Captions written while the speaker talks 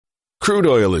Crude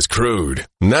oil is crude.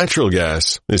 Natural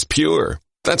gas is pure.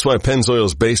 That's why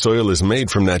Pennzoil's base oil is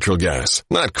made from natural gas,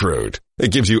 not crude.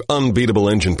 It gives you unbeatable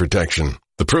engine protection.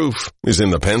 The proof is in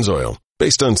the Pennzoil,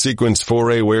 based on Sequence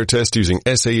 4A wear test using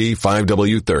SAE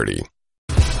 5W30.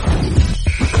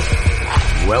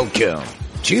 Welcome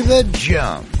to The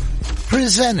Jump,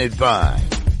 presented by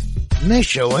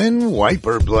Michelin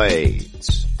Wiper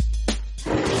Blades.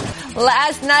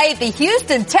 Last night, the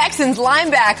Houston Texans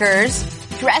linebackers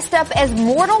dressed up as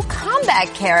Mortal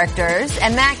Kombat characters.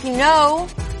 And Mac, you know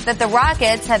that the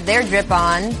Rockets have their drip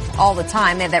on all the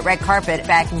time. They have that red carpet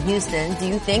back in Houston. Do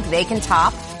you think they can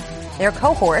top their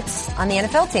cohorts on the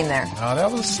NFL team there? I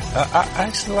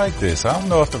actually like this. I don't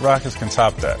know if the Rockets can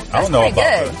top that. I don't know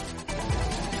about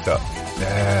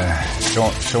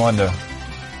showing the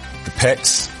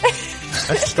pecs.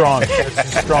 That's strong.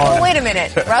 Well, wait a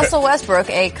minute. Russell Westbrook,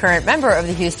 a current member of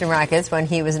the Houston Rockets when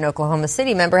he was in Oklahoma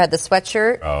City, remember had the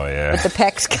sweatshirt with the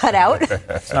pecs cut out.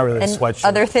 It's not really a sweatshirt.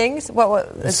 Other things?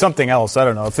 It's something else. I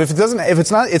don't know. If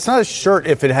it's not a shirt.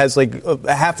 If it has like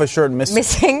half a shirt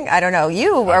missing. I don't know.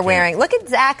 You are wearing. Look at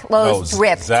Zach Lowe's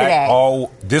drip today.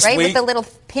 This week, with the little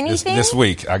penny thing. This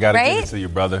week, I got to give it to you,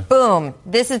 brother. Boom.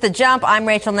 This is The Jump. I'm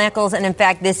Rachel Nichols, and in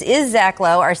fact, this is Zach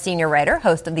Lowe, our senior writer,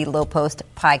 host of the Lowe Post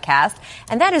podcast,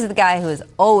 and that is the guy who is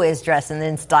always dressing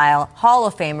in style, Hall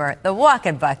of Famer, the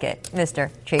walking bucket, Mr.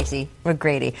 Tracy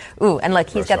McGrady. Ooh, and look,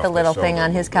 he's got the little thing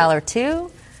on his collar too.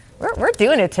 We're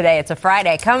doing it today. It's a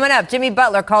Friday. Coming up, Jimmy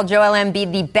Butler called Joel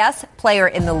Embiid the best player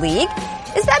in the league.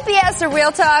 Is that BS or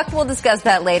real talk? We'll discuss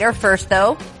that later. First,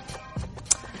 though,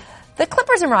 the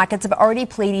Clippers and Rockets have already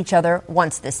played each other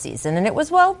once this season, and it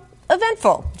was,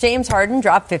 eventful. James Harden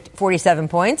dropped 47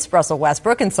 points. Russell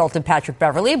Westbrook insulted Patrick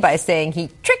Beverley by saying he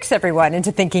tricks everyone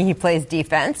into thinking he plays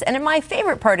defense. And in my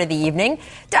favorite part of the evening,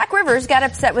 Doc Rivers got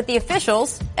upset with the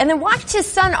officials and then watched his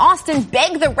son Austin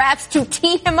beg the refs to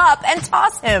tee him up and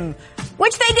toss him,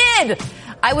 which they did.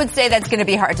 I would say that's going to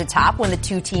be hard to top when the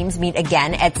two teams meet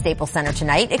again at Staples Center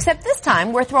tonight, except this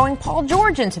time we're throwing Paul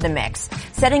George into the mix,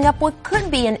 setting up what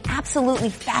could be an absolutely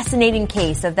fascinating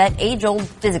case of that age-old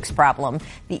physics problem,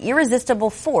 the irresistible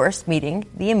force meeting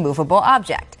the immovable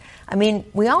object. I mean,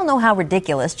 we all know how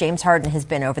ridiculous James Harden has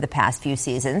been over the past few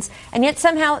seasons, and yet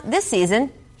somehow this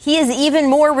season, he is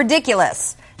even more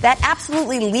ridiculous. That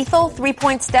absolutely lethal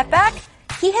three-point step back,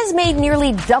 he has made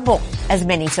nearly double as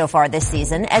many so far this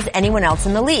season as anyone else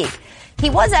in the league. He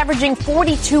was averaging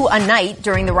 42 a night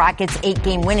during the Rockets'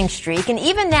 8-game winning streak, and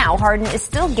even now, Harden is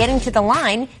still getting to the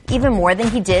line even more than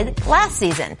he did last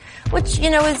season, which,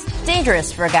 is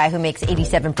dangerous for a guy who makes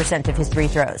 87% of his free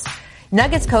throws.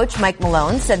 Nuggets coach Mike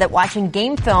Malone said that watching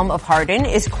game film of Harden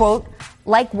is, quote,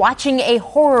 like watching a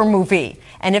horror movie.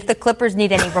 And if the Clippers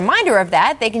need any reminder of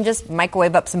that, they can just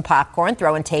microwave up some popcorn,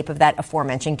 throw in tape of that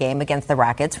aforementioned game against the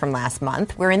Rockets from last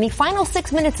month, where in the final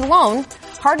 6 minutes alone,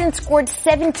 Harden scored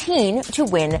 17 to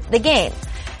win the game.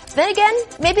 Then again,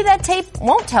 maybe that tape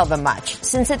won't tell them much,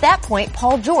 since at that point,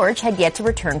 Paul George had yet to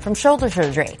return from shoulder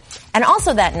surgery. And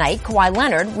also that night, Kawhi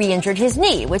Leonard re-injured his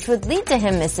knee, which would lead to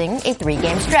him missing a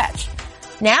 3-game stretch.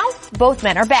 Now, both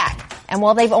men are back. And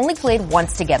while they've only played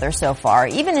once together so far,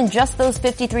 even in just those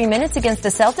 53 minutes against the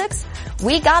Celtics,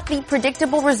 we got the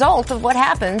predictable result of what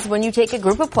happens when you take a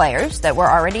group of players that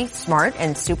were already smart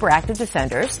and super active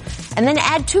defenders, and then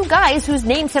add two guys whose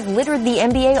names have littered the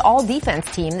NBA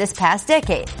all-defense team this past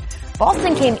decade.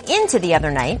 Boston came into the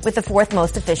other night with the fourth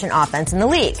most efficient offense in the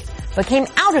league, but came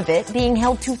out of it being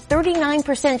held to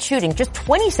 39% shooting, just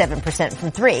 27%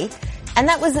 from three, and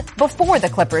that was before the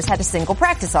Clippers had a single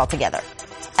practice altogether.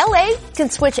 LA can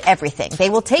switch everything. They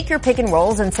will take your pick and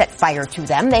rolls and set fire to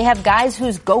them. They have guys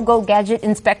whose go-go gadget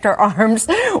inspector arms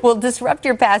will disrupt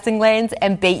your passing lanes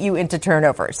and bait you into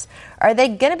turnovers. Are they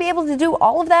going to be able to do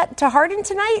all of that to Harden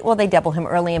tonight? Will they double him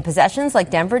early in possessions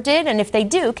like Denver did? And if they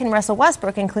do, can Russell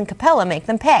Westbrook and Clint Capella make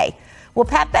them pay? Will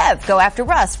Pat Bev go after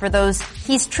Russ for those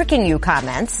he's tricking you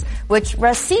comments, which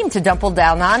Russ seemed to double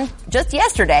down on just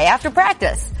yesterday after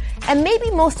practice? And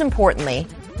maybe most importantly,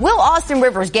 will Austin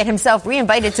Rivers get himself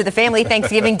re-invited to the family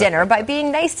Thanksgiving dinner by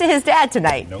being nice to his dad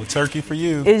tonight? No turkey for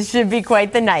you. It should be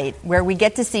quite the night where we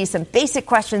get to see some basic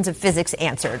questions of physics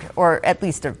answered, or at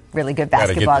least a really good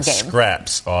basketball Gotta get the game.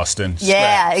 Scraps, Austin.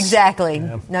 Yeah, Scraps. exactly.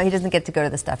 Yeah. No, he doesn't get to go to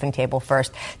the stuffing table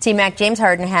first. T-Mac, James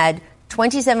Harden had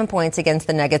 27 points against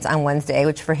the Nuggets on Wednesday,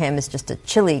 which for him is just a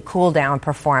chilly, cool-down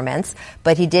performance.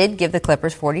 But he did give the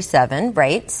Clippers 47,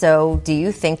 right? So do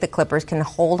you think the Clippers can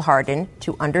hold Harden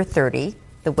to under 30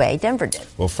 the way Denver did?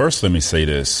 Well, first, let me say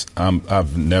this.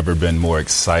 I've never been more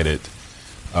excited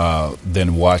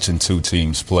than watching two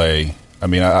teams play. I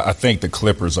mean, I think the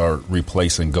Clippers are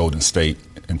replacing Golden State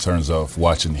in terms of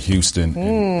watching Houston.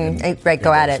 Right,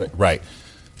 go at it. Right.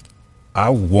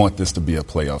 I want this to be a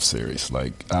playoff series.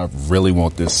 Like, I really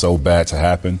want this so bad to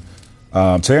happen.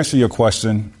 To answer your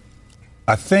question,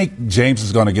 I think James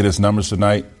is going to get his numbers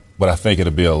tonight, but I think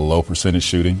it'll be a low percentage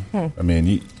shooting. I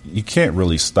mean, you can't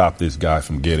really stop this guy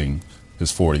from getting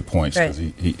his 40 points because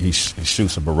he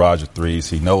shoots a barrage of threes.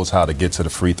 He knows how to get to the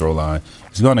free throw line.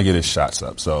 He's going to get his shots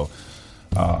up. So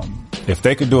if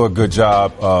they could do a good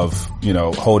job of,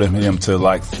 holding him to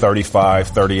like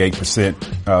 35,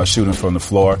 38% shooting from the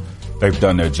floor, they've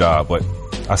done their job. But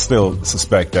I still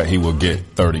suspect that he will get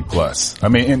 30 plus. I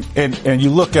mean, and you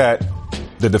look at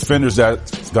the defenders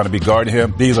that's going to be guarding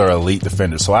him, these are elite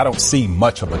defenders. So I don't see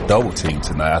much of a double team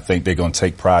tonight. I think they're going to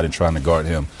take pride in trying to guard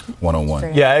him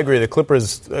one-on-one. Yeah, I agree. The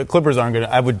Clippers aren't going to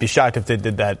 – I would be shocked if they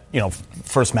did that,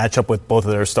 first matchup with both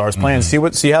of their stars playing.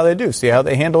 See how they do. See how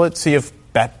they handle it. See if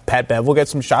Pat Bev will get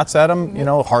some shots at him.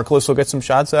 Harkless will get some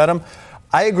shots at him.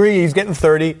 I agree. He's getting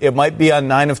 30. It might be on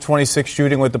 9 of 26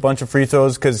 shooting with a bunch of free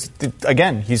throws because,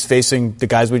 again, he's facing the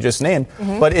guys we just named.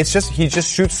 But it's just he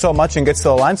just shoots so much and gets to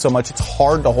the line so much, it's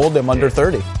hard to hold him under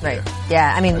 30. Right.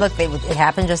 Yeah. I mean, look, it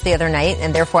happened just the other night,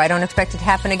 and therefore I don't expect it to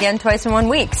happen again twice in 1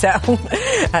 week. So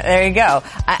there you go.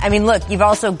 I mean, look, you've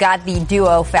also got the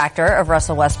duo factor of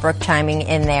Russell Westbrook chiming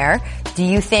in there. Do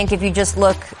you think if you just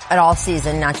look at all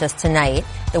season, not just tonight,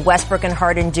 the Westbrook and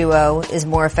Harden duo is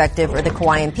more effective or the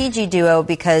Kawhi and PG duo?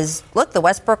 Because, look, the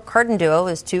Westbrook-Harden duo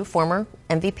is 2 former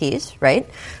MVPs, right?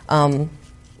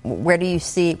 Where do you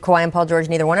see Kawhi and Paul George?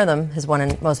 Neither one of them has won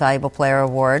a Most Valuable Player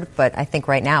award, but I think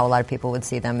right now a lot of people would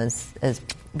see them as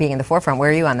being in the forefront.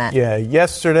 Where are you on that? Yeah,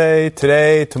 yesterday,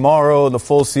 today, tomorrow, the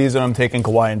full season, I'm taking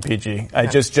Kawhi and PG.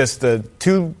 Just the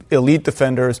 2 elite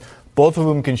defenders. Both of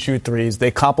them can shoot threes.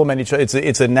 They complement each other.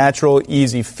 It's a natural,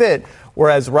 easy fit.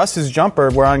 Whereas Russ's jumper,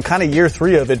 we're on kind of year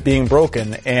 3 of it being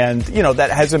broken. And, that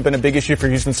hasn't been a big issue for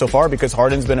Houston so far because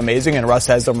Harden's been amazing and Russ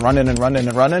has them running.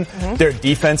 Their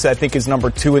defense, I think, is number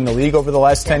 2 in the league over the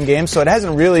last 10 games. So it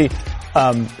hasn't really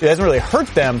hurt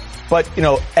them. But,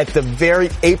 at the very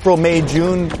April, May,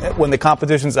 June, when the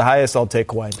competition's the highest, I'll take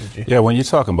Kawhi and PG. Yeah, when you're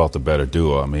talking about the better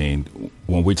duo, I mean,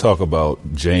 when we talk about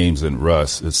James and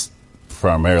Russ, it's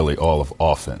primarily all of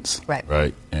offense,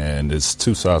 right? And it's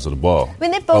 2 sides of the ball. I mean,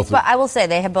 they both. I will say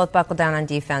they have both buckled down on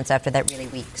defense after that really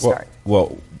weak start.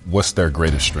 Well, what's their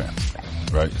greatest strength,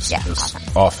 right? It's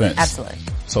offense. Absolutely.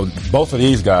 So both of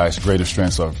these guys' greatest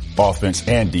strengths are offense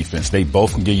and defense. They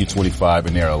both can give you 25,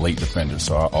 and they're elite defenders.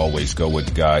 So I always go with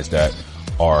the guys that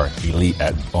are elite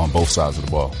on both sides of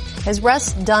the ball. Has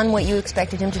Russ done what you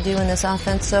expected him to do in this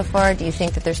offense so far? Do you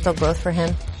think that there's still growth for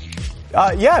him?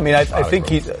 Yeah, I mean, I think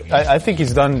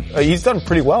he's done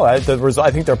pretty well. I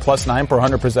think they're plus 9 per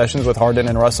 100 possessions with Harden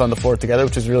and Russ on the floor together,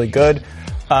 which is really good.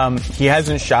 He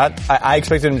hasn't shot. I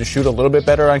expected him to shoot a little bit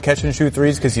better on catch and shoot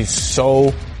threes because he's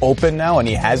so open now, and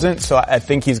he hasn't. So I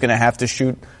think he's going to have to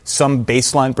shoot some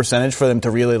baseline percentage for them to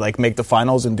really make the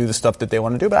finals and do the stuff that they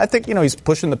want to do. But I think he's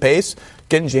pushing the pace,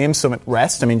 getting James some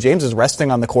rest. I mean, James is resting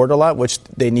on the court a lot, which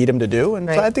they need him to do, and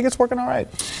so I think it's working all right.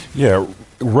 Yeah,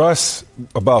 Russ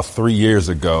about 3 years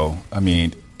ago. I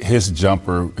mean, his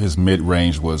jumper, his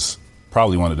mid-range was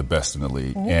probably one of the best in the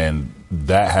league, and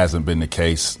that hasn't been the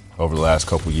case over the last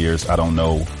couple of years. I don't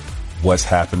know what's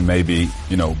happened. Maybe,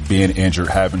 being injured,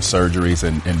 having surgeries,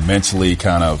 and mentally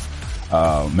kind of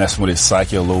messing with his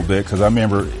psyche a little bit. Because I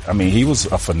remember, he was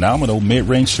a phenomenal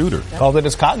mid-range shooter. Called it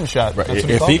his cotton shot. Right.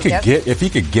 If he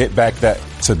could get back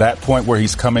to that point where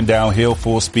he's coming downhill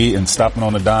full speed and stopping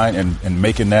on the dime and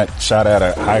making that shot at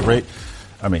a high rate,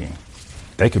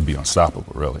 they could be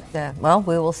unstoppable, really. Yeah. Well,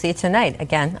 we will see tonight.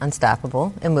 Again,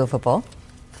 unstoppable, immovable.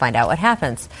 Find out what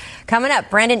happens. Coming up,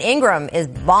 Brandon Ingram is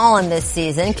balling this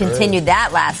season. Continued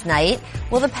that last night.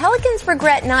 Will the Pelicans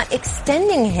regret not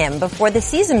extending him before the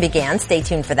season began? Stay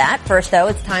tuned for that. First, though,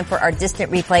 it's time for our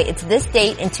distant replay. It's this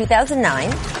date in 2009.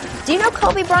 Do you know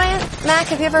Kobe Bryant? Mac,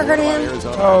 have you ever heard of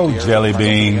him? Oh, Jelly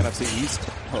Bean.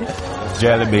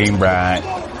 Jelly Bean Bryant.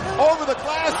 Over the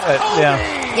glass.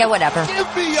 Yeah, whatever.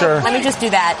 Sure. Let me just do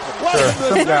that. Sure.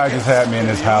 Some guy just had me in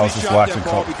his house just watching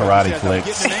karate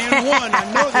flicks.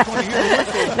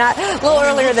 Not a little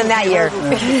earlier than that year.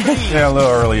 Yeah, a little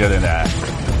earlier than that.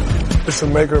 It's a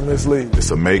make or miss league.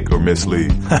 It's a make or miss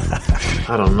league.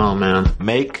 I don't know, man.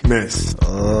 Make? Miss.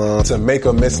 It's a make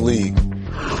or miss league.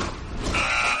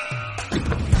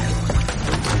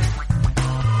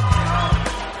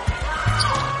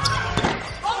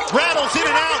 Rattles in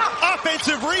and out.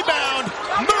 Offensive rebound.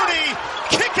 Mooney.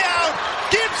 Kick out.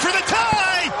 Gibbs for the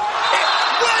tie.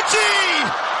 Wedgie.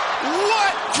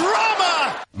 What drama.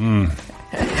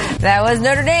 That was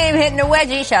Notre Dame hitting a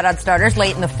wedgie. Shout out starters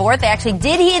late in the fourth. They actually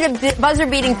did hit a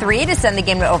buzzer-beating three to send the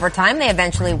game to overtime. They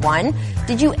eventually won.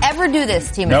 Did you ever do this,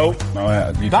 teammate? Nope.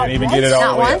 No, you can't even get it all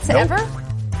Not the way once, up. ever?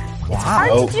 It's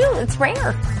hard to do. It's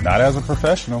rare. Not as a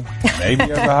professional. Maybe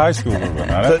as a high schooler, but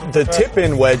not as The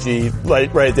tip-in wedgie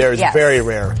right there is very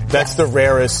rare. That's the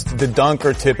rarest. The dunk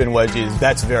or tip-in wedgies,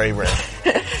 that's very rare.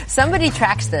 Somebody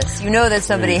tracks this. You know that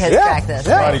somebody has tracked this.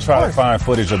 Yeah. Somebody try to find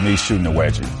footage of me shooting a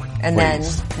wedgie. And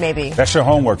Please. then maybe. That's your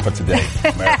homework for today,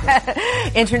 America.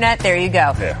 Internet, there you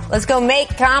go. Yeah. Let's go make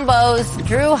combos.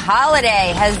 Drew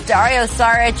Holiday has Dario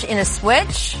Saric in a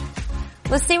switch.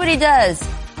 Let's see what he does.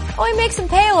 Oh, he makes him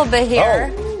pay a little bit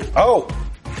here. Oh.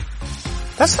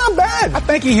 That's not bad. I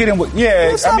think he hit him with,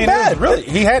 That's not bad. Really,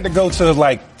 he had to go to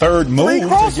like third move. 3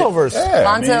 crossovers.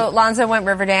 Lonzo went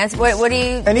Riverdance. What do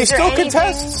you? And he still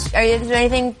contests. Is there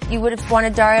anything you would have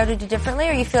wanted Dario to do differently,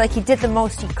 or you feel like he did the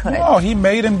most he could? No, he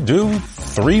made him do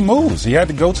 3 moves. He had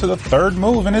to go to the third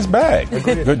move in his bag.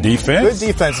 Good defense. Good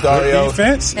defense, Dario. Good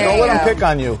defense. There Don't you let him go. pick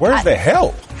on you. Where's the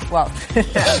help? Well,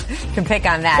 can pick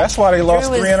on that. That's why they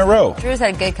lost 3 in a row. Drew's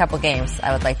had a good couple games,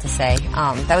 I would like to say.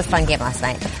 That was a fun game last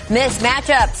night. Miss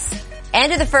matchups.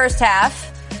 End of the first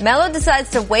half. Melo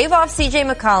decides to wave off C.J.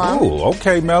 McCollum. Ooh,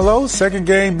 okay, Melo. Second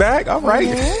game back. All right.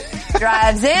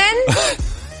 Drives in.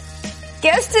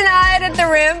 Gets denied at the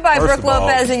rim by First Brook of all,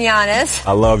 Lopez and Giannis.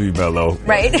 I love you, Melo.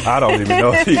 Right. I don't even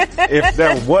know if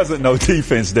there wasn't no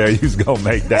defense there, you was gonna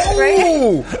make that.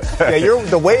 Ooh. Yeah, you're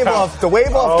the wave off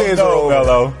days are over.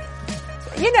 Melo.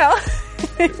 You know.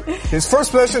 His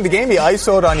first possession of the game, he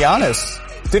ISO'd on Giannis.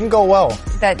 Didn't go well.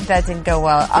 That didn't go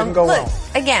well. Didn't go look, well.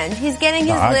 Again, he's getting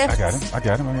his lift I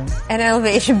got him. and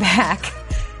elevation back.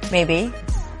 Maybe.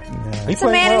 He It's a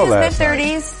man in his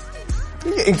mid-30s.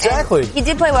 Yeah, exactly. He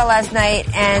did play well last night,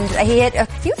 and he hit a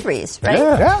few threes, right?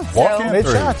 Yeah. Walk-in Made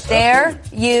threes. shots. There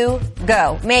you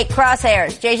go. Make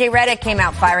crosshairs. JJ Redick came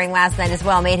out firing last night as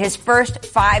well. Made his first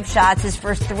 5 shots, his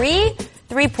first 3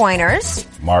 3-pointers.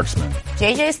 Marksman.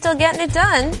 JJ's still getting it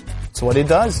done. That's what he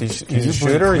does. He's a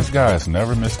shooter. This guy has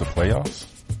never missed the playoffs.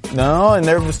 No, and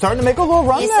they're starting to make a little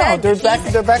run now. They're back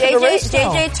in the race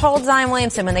now. JJ told Zion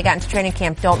Williamson when they got into training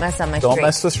camp, don't mess up my streak. Don't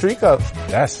mess the streak up.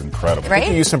 That's incredible. Right?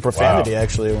 He used some profanity,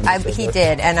 actually. When He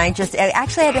did, and I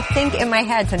actually had to think in my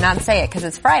head to not say it because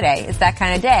it's Friday. It's that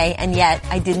kind of day, and yet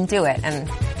I didn't do it. And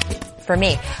for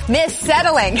me, Miss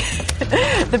settling.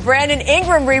 The Brandon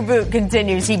Ingram reboot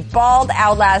continues. He balled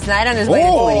out last night on his way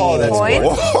to 28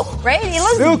 points. Right? He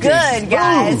looks good,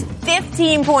 guys.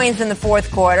 15 points in the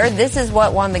fourth quarter. This is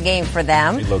what won the game for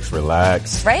them. He looks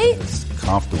relaxed. Right? He's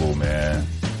comfortable, man.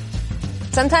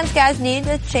 Sometimes guys need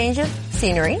a change of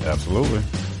scenery. Absolutely.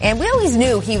 And we always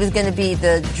knew he was going to be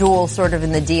the jewel sort of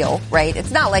in the deal, right? It's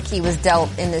not like he was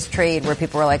dealt in this trade where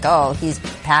people were like, oh, he's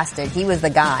past it. He was the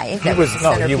guy.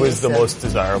 He was the most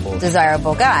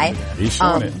desirable guy. He's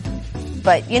showing it.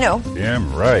 But,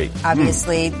 Damn right.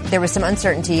 Obviously, there was some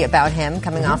uncertainty about him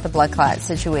coming off the blood clot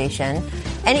situation.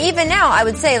 And even now, I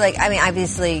would say,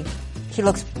 obviously, he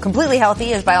looks completely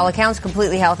healthy, is by all accounts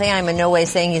completely healthy. I'm in no way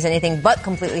saying he's anything but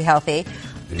completely healthy.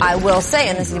 I will say,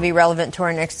 and this is going to be relevant to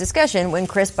our next discussion, when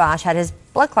Chris Bosh had his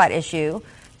blood clot issue,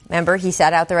 remember, he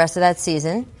sat out the rest of that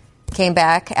season, came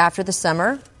back after the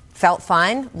summer, felt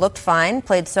fine, looked fine,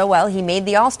 played so well, he made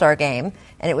the All-Star game,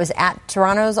 and it was at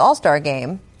Toronto's All-Star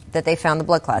game that they found the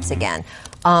blood clots again.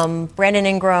 Brandon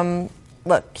Ingram,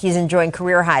 look, he's enjoying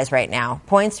career highs right now.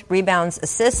 Points, rebounds,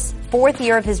 assists, 4th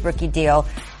year of his rookie deal.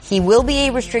 He will be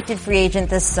a restricted free agent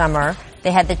this summer.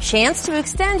 They had the chance to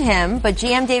extend him, but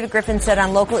GM David Griffin said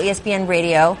on local ESPN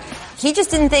radio, he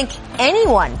just didn't think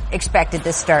anyone expected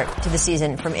this start to the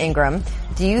season from Ingram.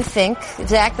 Do you think,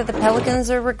 Zach, that the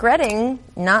Pelicans are regretting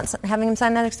not having him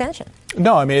sign that extension?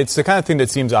 No, it's the kind of thing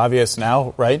that seems obvious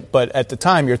now, right? But at the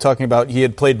time, you're talking about he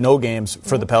had played no games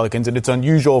for the Pelicans, and it's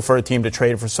unusual for a team to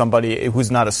trade for somebody who's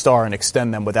not a star and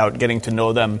extend them without getting to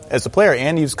know them as a player.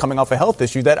 And he's coming off a health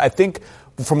issue that I think,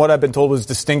 from what I've been told, was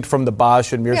distinct from the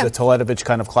Bosh and Mirza Teletovic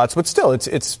kind of clots. But still, it's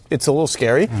a little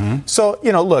scary. So,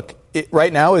 look,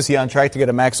 right now, is he on track to get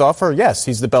a max offer? Yes,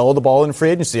 he's the belle of the ball in free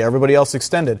agency. Everybody else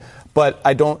extended. But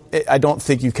I don't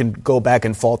think you can go back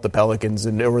and fault the Pelicans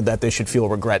or that they should feel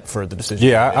regret for the decision.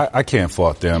 Yeah, I can't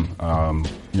fault them.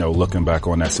 Looking back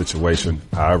on that situation.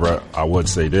 However, I would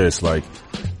say this,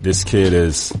 this kid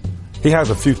he has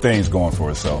a few things going for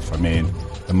himself.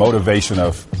 The motivation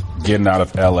of getting out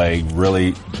of LA,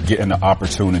 really getting the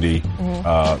opportunity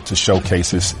to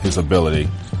showcase his ability.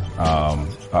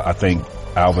 I think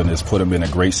Alvin has put him in a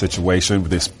great situation.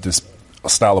 This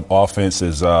style of offense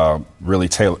is really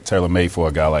tailor-made for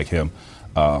a guy like him.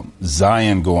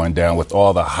 Zion going down with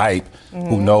all the hype,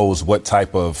 who knows what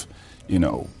type of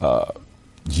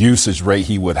usage rate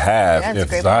he would have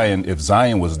if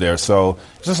Zion was there. So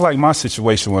just like my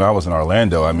situation when I was in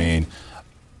Orlando, I mean,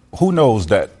 who knows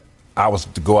that I was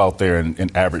to go out there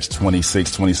and average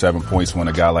 26, 27 points when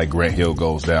a guy like Grant Hill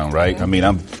goes down, right? I mean,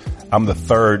 I'm the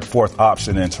third, fourth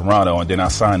option in Toronto, and then I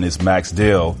signed this max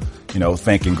deal,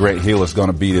 thinking Grant Hill is going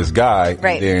to be this guy.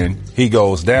 Right. And then he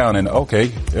goes down, and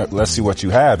okay, let's see what you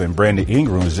have. And Brandon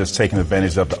Ingram is just taking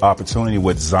advantage of the opportunity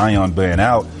with Zion being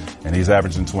out, and he's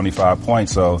averaging 25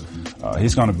 points. So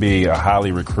he's going to be a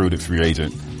highly recruited free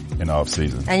agent in the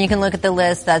offseason. And you can look at the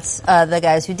list. That's the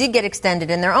guys who did get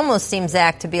extended. And there almost seems,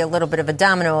 Zach, to be a little bit of a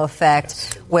domino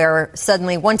effect where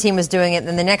suddenly one team was doing it, and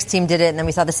then the next team did it, and then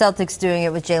we saw the Celtics doing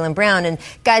it with Jaylen Brown, and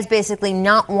guys basically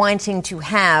not wanting to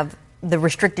have the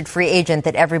restricted free agent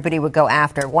that everybody would go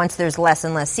after. Once there's less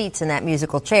and less seats in that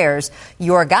musical chairs,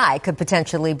 your guy could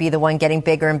potentially be the one getting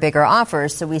bigger and bigger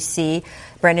offers. So we see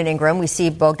Brandon Ingram, we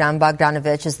see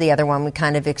Bogdanovic is the other one we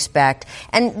kind of expect.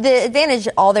 And the advantage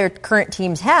all their current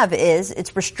teams have is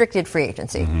it's restricted free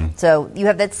agency. Mm-hmm. So you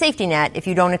have that safety net if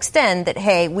you don't extend that,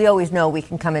 hey, we always know we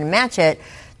can come and match it.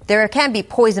 There can be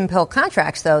poison pill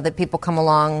contracts, though, that people come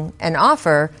along and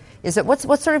offer. Is it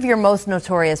what's sort of your most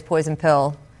notorious poison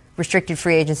pill restricted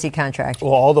free agency contract?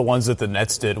 Well, all the ones that the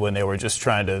Nets did when they were just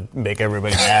trying to make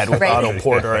everybody mad with Otto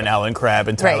Porter and Alan Crabb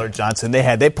and Tyler Johnson.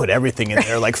 They put everything in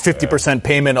there, like 50%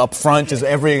 payment up front, just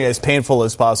everything as painful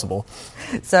as possible.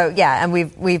 So, yeah, and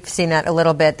we've seen that a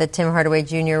little bit, the Tim Hardaway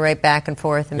Jr. right back and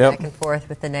forth back and forth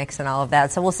with the Knicks and all of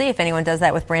that. So we'll see if anyone does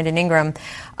that with Brandon Ingram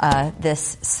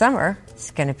this summer. It's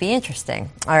going to be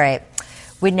interesting. All right.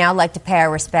 We'd now like to pay our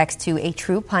respects to a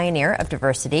true pioneer of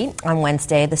diversity. On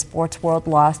Wednesday, the sports world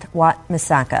lost Wat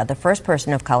Misaka, the first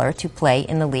person of color to play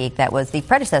in the league that was the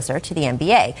predecessor to the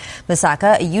NBA.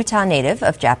 Misaka, a Utah native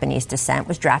of Japanese descent,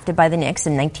 was drafted by the Knicks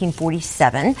in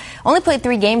 1947. Only played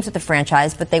 3 games with the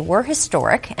franchise, but they were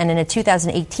historic. And in a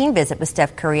 2018 visit with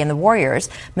Steph Curry and the Warriors,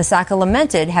 Misaka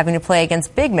lamented having to play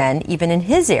against big men, even in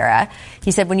his era. He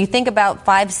said, when you think about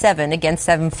 5'7" against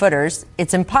 7-footers,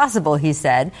 it's impossible, he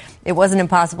said. It wasn't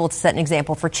impossible to set an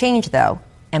example for change, though,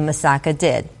 and Misaka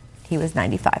did. He was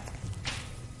 95.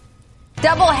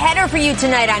 Double header for you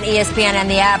tonight on ESPN and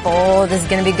the app. Oh, this is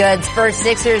going to be good. Spurs,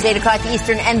 Sixers, 8 o'clock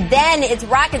Eastern, and then it's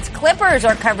Rockets, Clippers.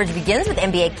 Our coverage begins with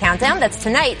NBA Countdown. That's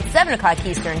tonight, 7 o'clock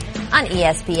Eastern on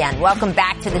ESPN. Welcome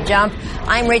back to The Jump.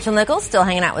 I'm Rachel Nichols, still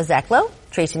hanging out with Zach Lowe,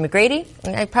 Tracy McGrady.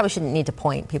 I probably shouldn't need to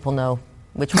point. People know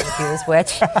which one of you is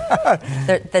which.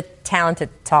 The talented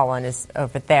tall one is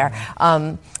over there.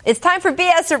 It's time for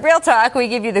BS or Real Talk. We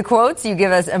give you the quotes. You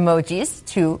give us emojis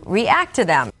to react to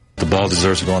them. The ball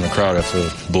deserves to go in the crowd after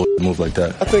a bull move like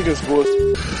that. I think it's bull.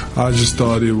 I just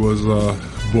thought it was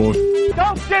bull.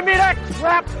 Don't give me that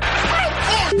crap!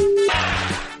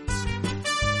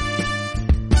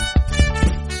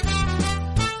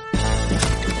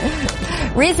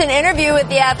 Recent interview with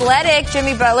The Athletic,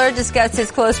 Jimmy Butler discussed his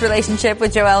close relationship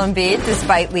with Joel Embiid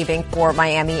despite leaving for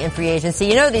Miami in free agency.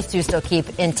 You know these two still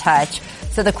keep in touch.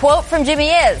 So the quote from Jimmy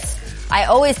is, I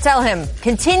always tell him,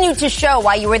 continue to show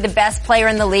why you were the best player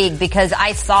in the league because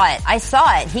I saw it. I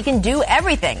saw it. He can do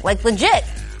everything. Like legit.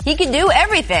 He can do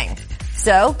everything.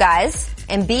 So guys,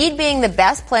 Embiid being the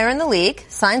best player in the league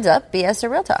signs up BS or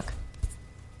Real Talk.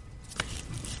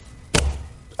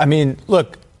 I mean,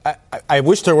 look, I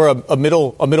wish there were a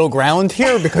middle ground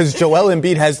here because Joel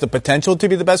Embiid has the potential to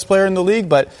be the best player in the league,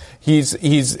 but he's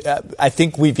I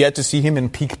think we've yet to see him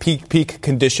in peak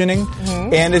conditioning,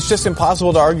 and it's just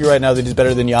impossible to argue right now that he's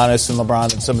better than Giannis and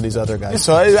LeBron and some of these other guys.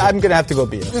 So I'm going to have to go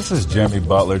BS. This is Jimmy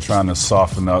Butler trying to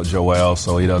soften up Joel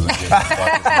so he doesn't get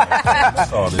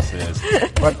That's all this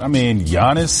is. But I mean,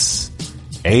 Giannis,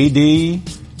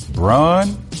 AD,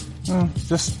 Bron,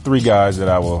 just 3 guys that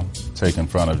I will take in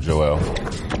front of Joel.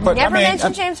 But, Never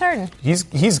mentioned James Harden.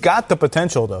 He's got the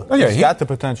potential, though. Oh, yeah, he's got the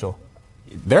potential.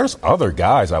 There's other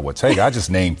guys I would take. I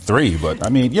just named 3, but I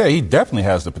mean, yeah, he definitely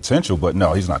has the potential, but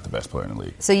no, he's not the best player in the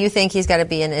league. So you think he's got to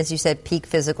be in, as you said, peak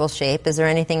physical shape. Is there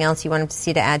anything else you want him to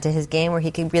see to add to his game where he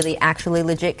can really actually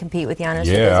legit compete with Giannis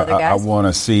or those other guys? I want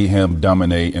to see him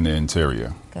dominate in the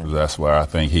interior. That's where I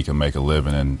think he can make a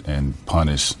living and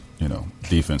punish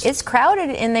defense. It's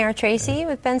crowded in there, Tracy,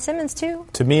 with Ben Simmons too.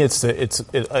 To me,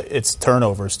 it's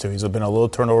turnovers too. He's been a little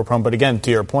turnover prone, but again,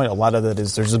 to your point, a lot of that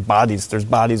is there's bodies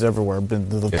everywhere.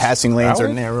 The passing lanes are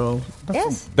narrow.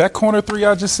 Yes. That corner 3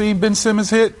 I just seen Ben Simmons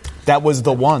hit. That was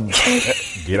the one.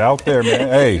 Get out there, man.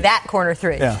 Hey. That corner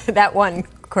 3. Yeah. That one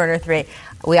corner three.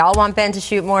 We all want Ben to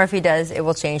shoot more. If he does, it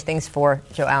will change things for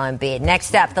Joel Embiid.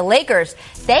 Next up, the Lakers.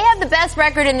 They have the best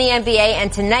record in the NBA,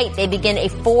 and tonight they begin a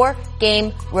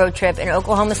 4-game road trip in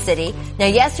Oklahoma City. Now,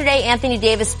 yesterday, Anthony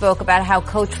Davis spoke about how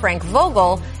Coach Frank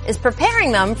Vogel is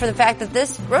preparing them for the fact that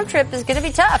this road trip is going to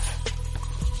be tough.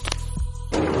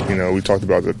 You know, we talked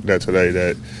about that today,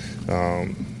 that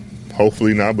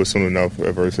hopefully not, but soon enough,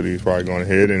 adversity is probably going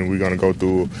to hit, and we're going to go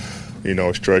through, you know,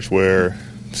 a stretch where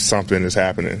something is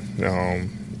happening,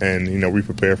 and you know, we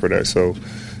prepare for that. So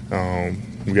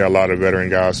we got a lot of veteran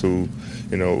guys who,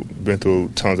 you know, been through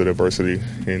tons of adversity,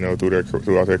 you know,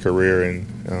 throughout their career,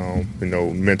 and you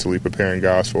know, mentally preparing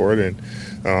guys for it.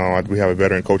 And we have a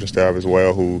veteran coaching staff as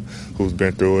well who's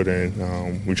been through it,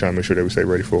 and we try to make sure that we stay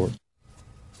ready for it.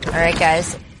 All right,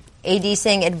 guys. AD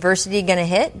saying adversity going to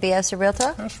hit. BS or real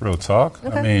talk? That's real talk.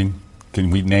 Okay. I mean, can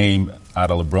we name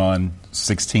out of LeBron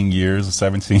 16 years or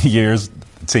 17 years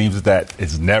teams that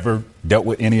has never dealt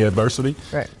with any adversity?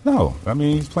 Right. No. I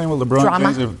mean, he's playing with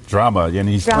LeBron James. Drama. And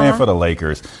he's playing for the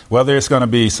Lakers. Whether it's going to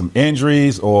be some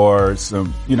injuries or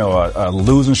some, you know, a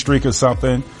losing streak or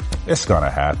something, it's going to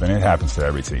happen. It happens to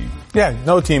every team. Yeah,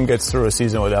 no team gets through a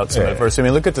season without some adversity. I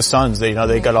mean, look at the Suns. They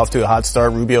got off to a hot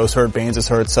start. Rubio's hurt, Baines is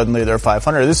hurt. Suddenly they're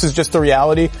 500. This is just the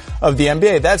reality of the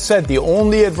NBA. That said, the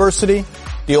only adversity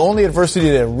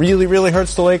that really, really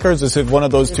hurts the Lakers is if one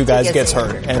of those two guys gets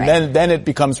hurt. And then it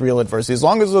becomes real adversity. As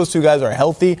long as those two guys are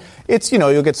healthy, it's, you know,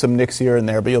 you'll get some nicks here and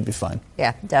there, but you'll be fine.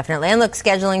 Yeah, definitely. And look,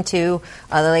 scheduling too,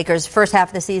 the Lakers' first half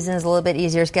of the season is a little bit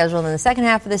easier schedule than the second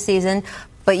half of the season.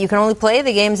 But you can only play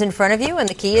the games in front of you, and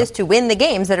the key is to win the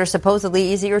games that are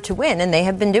supposedly easier to win, and they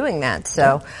have been doing that.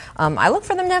 So I look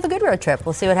for them to have a good road trip.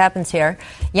 We'll see what happens here.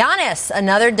 Giannis,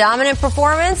 another dominant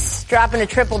performance, dropping a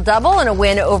triple-double and a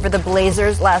win over the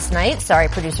Blazers last night. Sorry,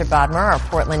 producer Bodmer, our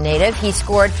Portland native. He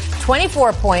scored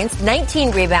 24 points,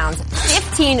 19 rebounds,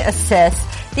 15 assists.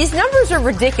 These numbers are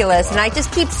ridiculous, and I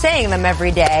just keep saying them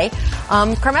every day.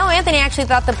 Carmelo Anthony actually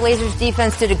thought the Blazers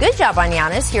defense did a good job on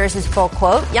Giannis. Here's his full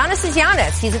quote. Giannis is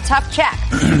Giannis. He's a tough check.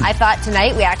 I thought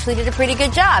tonight we actually did a pretty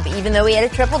good job, even though he had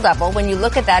a triple-double. When you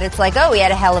look at that, it's like, oh, he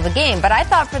had a hell of a game. But I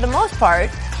thought for the most part,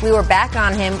 we were back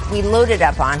on him. We loaded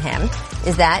up on him.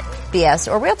 Is that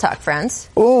BS or real talk, friends?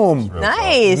 Boom.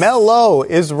 Nice. Lowe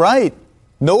is right.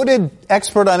 Noted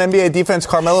expert on NBA defense,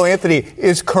 Carmelo Anthony,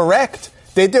 is correct.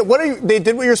 They did what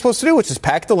you're supposed to do, which is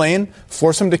pack the lane,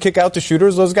 force him to kick out the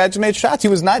shooters. Those guys made shots.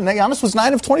 Giannis was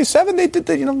 9 of 27. They did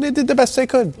the best they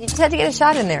could. You just had to get a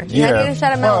shot in there. You had to get a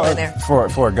shot of Melo in there.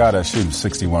 For a guy that's shooting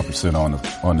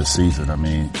 61% on the season, I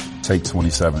mean, take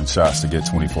 27 shots to get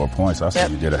 24 points. I said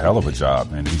you did a hell of a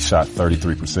job, and he shot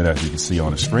 33%, as you can see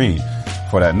on the screen,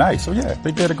 for that night. So yeah,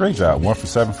 they did a great job. 1 for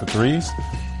 7 for threes.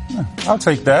 Yeah, I'll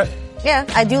take that. Yeah,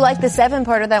 I do like the 7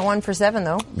 part of that 1 for 7,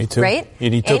 though. Me too. Right?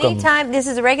 Anytime, this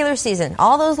is a regular season.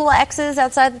 All those little X's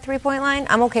outside the three-point line,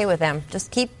 I'm okay with them.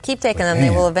 Just keep taking them. They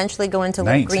will eventually go into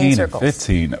little green circles.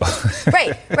 15.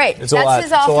 Right. It's That's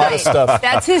his off night.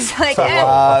 That's his, like, a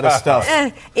lot of stuff.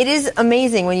 It is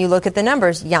amazing when you look at the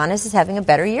numbers. Giannis is having a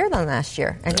better year than last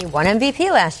year, and he won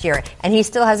MVP last year, and he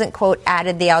still hasn't, quote,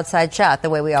 added the outside shot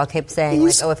the way we all kept saying,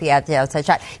 if he adds the outside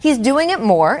shot. He's doing it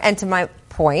more, and to my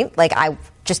point, like, I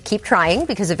just keep trying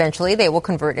because eventually they will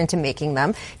convert into making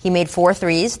them. He made 4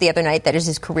 threes the other night. That is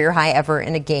his career high ever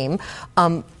in a game.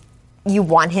 You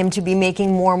want him to be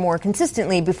making more and more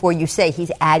consistently before you say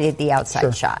he's added the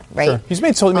outside shot, right? Sure. He's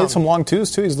made some long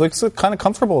twos too. He looks kind of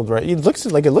comfortable, right? He looks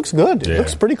like it looks good. Yeah. It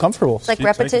looks pretty comfortable. It's like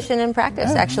repetition in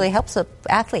practice actually helps an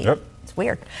athlete. Yep. It's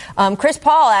weird. Chris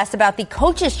Paul asked about the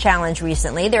Coaches Challenge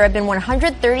recently. There have been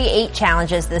 138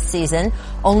 challenges this season.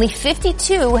 Only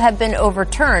 52 have been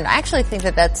overturned. I actually think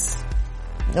that that's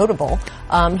notable.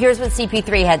 Here's what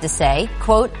CP3 had to say.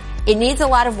 Quote, "It needs a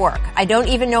lot of work. I don't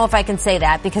even know if I can say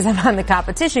that because I'm on the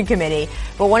competition committee.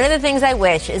 But one of the things I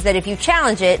wish is that if you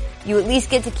challenge it, you at least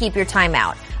get to keep your time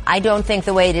out. I don't think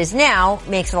the way it is now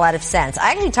makes a lot of sense."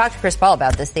 I actually talked to Chris Paul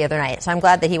about this the other night, so I'm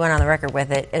glad that he went on the record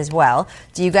with it as well.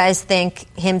 Do you guys think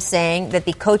him saying that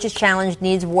the Coaches Challenge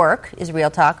needs work is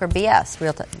real talk or BS?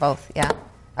 Real talk, both, yeah. All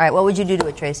right, what would you do to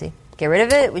it, Tracy? Get rid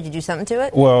of it? Would you do something to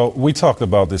it? Well, we talked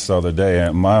about this the other day,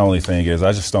 and my only thing is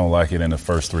I just don't like it in the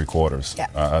first 3 quarters. Yeah.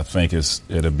 I think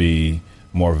it'll be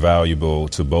more valuable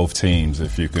to both teams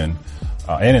if you can,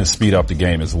 and it'll speed up the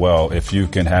game as well, if you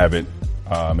can have it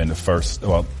in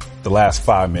the last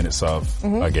 5 minutes of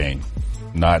a game,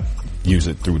 not use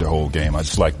it through the whole game. I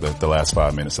just like the last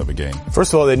 5 minutes of a game.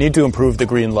 First of all, they need to improve the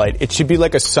green light. It should be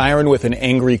like a siren with an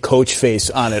angry coach face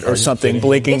on it or something,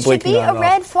 blinking. It should be a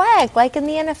red flag, like in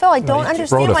the NFL. I don't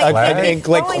understand why. Like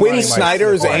Quinn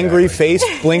Snyder's angry face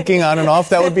blinking on and off.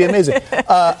 That would be amazing.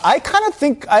 I kind of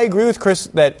think I agree with Chris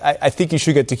that I think you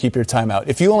should get to keep your timeout.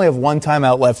 If you only have one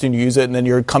timeout left and you use it, and then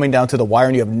you're coming down to the wire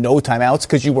and you have no timeouts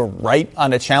because you were right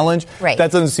on a challenge, that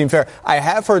doesn't seem fair. I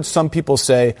have heard some people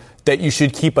say that you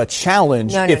should keep a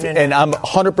challenge, and I'm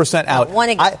 100% out.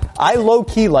 I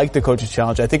low-key like the coach's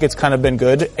challenge. I think it's kind of been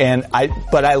good,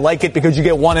 but I like it because you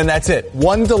get one and that's it.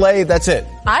 One delay, that's it.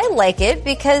 I like it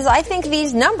because I think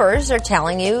these numbers are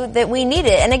telling you that we need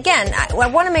it. And again, I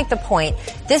want to make the point,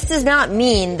 this does not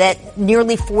mean that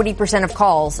nearly 40% of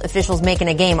calls officials make in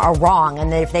a game are wrong,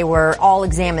 and that if they were all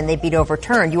examined, they'd be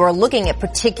overturned. You are looking at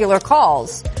particular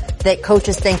calls that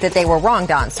coaches think that they were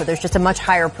wronged on. So there's just a much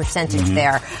higher percentage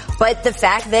there. But the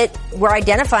fact that we're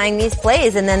identifying these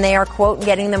plays and then they are, quote,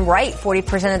 getting them right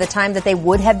 40% of the time that they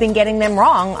would have been getting them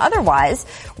wrong otherwise,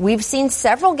 we've seen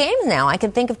several games now. I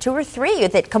can think of 2 or 3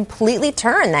 that completely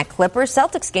turned. That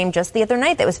Clippers-Celtics game just the other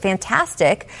night, that was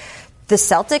fantastic. The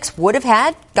Celtics would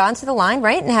have gone to the line,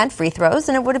 right, and had free throws,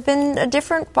 and it would have been a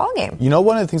different ballgame. You know,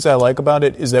 one of the things I like about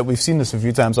it is that we've seen this a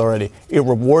few times already. It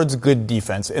rewards good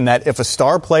defense in that if a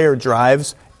star player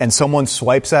drives and someone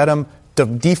swipes at him, the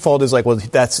default is like, well,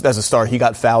 that's a star. He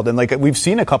got fouled. And like we've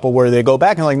seen a couple where they go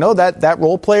back and like, no, that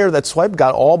role player, that swipe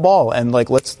got all ball. And like,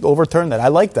 let's overturn that. I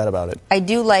like that about it. I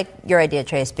do like your idea,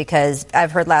 Trace, because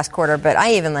I've heard last quarter, but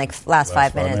I even like last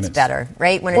 5 minutes better,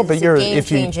 right? When it's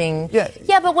game-changing.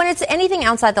 Yeah, but when it's anything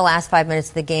outside the last 5 minutes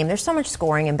of the game, there's so much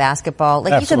scoring in basketball.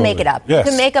 Like, you can make it up. Yes.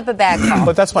 You can make up a bad call.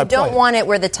 But that's my point. You don't want it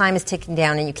where the time is ticking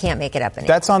down and you can't make it up anymore.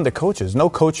 That's on the coaches. No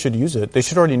coach should use it. They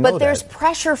should already know that. But there's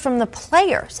pressure from the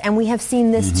players, and we have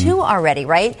seen this too already,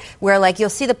 right? Where like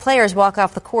you'll see the players walk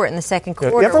off the court in the second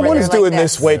quarter. Everyone is doing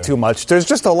this way too much. There's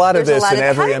just a lot of this in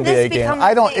every NBA game.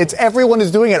 Everyone is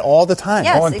doing it all the time.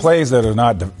 Yes, on plays that are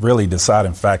not really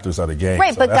deciding factors of the game.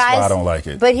 Right, so but that's guys, why I don't like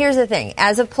it. But here's the thing.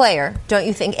 As a player, don't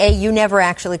you think, A, you never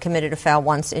actually committed a foul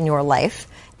once in your life?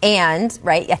 And,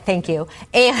 right, yeah, thank you.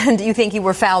 And you think you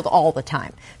were fouled all the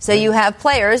time. So you have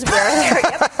players where,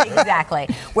 exactly,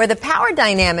 where the power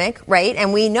dynamic, right,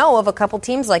 and we know of a couple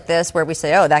teams like this where we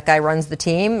say, oh, that guy runs the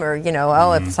team, or, you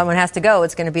know, if someone has to go,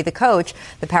 it's going to be the coach.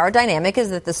 The power dynamic is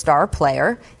that the star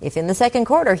player, if in the second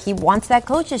quarter he wants that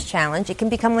coach's challenge, it can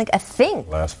become like a thing.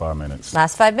 Last 5 minutes.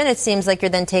 Last 5 minutes seems like you're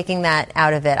then taking that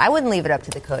out of it. I wouldn't leave it up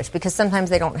to the coach because sometimes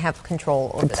they don't have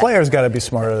control over that. The players got to be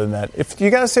smarter than that. If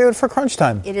you got to save it for crunch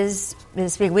time. It is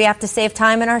big. We have to save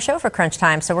time in our show for crunch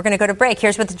time, so we're going to go to break.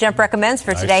 Here's what the Jump recommends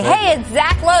for today. Hey, it's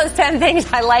Zach Lowe's 10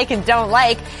 things I like and don't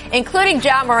like, including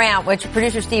Ja Morant, which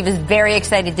producer Steve is very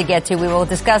excited to get to. We will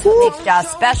discuss what makes Ja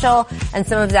special and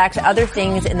some of Zach's other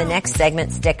things in the next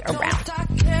segment. Stick around.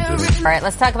 All right,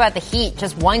 let's talk about the Heat.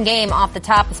 Just one game off the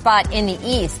top spot in the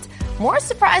East. More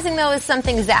surprising, though, is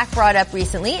something Zach brought up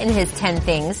recently in his 10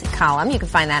 Things column. You can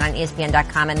find that on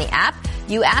ESPN.com and the app.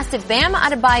 You asked if Bam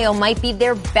Adebayo might be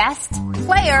their best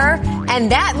player,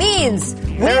 and that means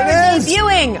we are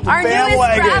debuting our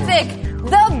newest graphic,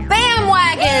 the Bam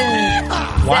Wagon.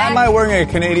 Why am I wearing a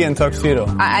Canadian tuxedo?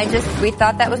 We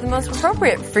thought that was the most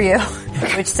appropriate for you,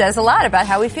 which says a lot about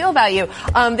how we feel about you.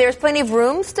 There's plenty of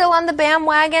room still on the Bam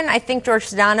Wagon. I think George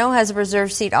Sedano has a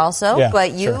reserved seat also,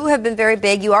 but you have been very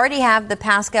big. You already have the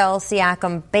Pascal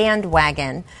Siakam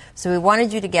bandwagon. So we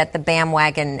wanted you to get the Bam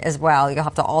Wagon as well. You'll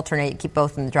have to alternate, keep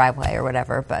both in the driveway or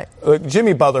whatever. But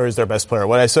Jimmy Butler is their best player.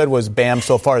 What I said was Bam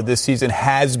so far this season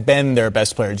has been their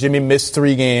best player. Jimmy missed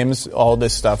 3 games, all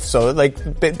this stuff. So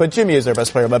but Jimmy is their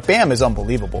best player. But Bam is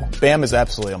unbelievable. Bam is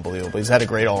absolutely unbelievable. He's had a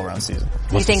great all-around season.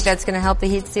 Do you think that's going to help the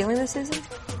Heat stealing this season?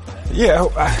 Yeah,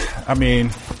 I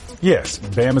mean, yes.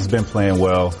 Bam has been playing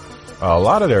well. A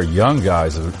lot of their young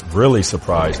guys have really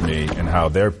surprised me in how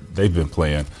they've been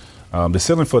playing. The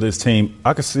ceiling for this team,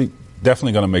 I could see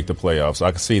definitely going to make the playoffs.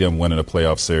 I could see them winning a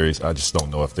playoff series. I just don't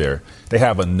know if they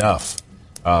have enough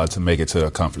to make it to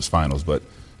a conference finals. But,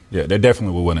 yeah, they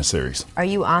definitely will win a series. Are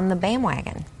you on the Bam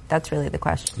Wagon? That's really the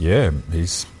question. Yeah,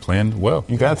 he's playing well.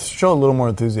 You got to show a little more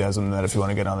enthusiasm than that if you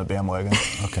want to get on the Bam Wagon.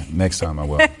 Okay, next time I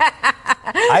will.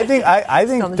 I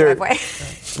think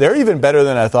they're even better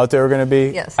than I thought they were going to be.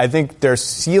 Yes. I think their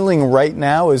ceiling right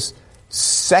now is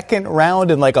second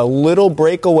round and like a little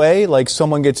breakaway, like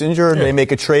someone gets injured, they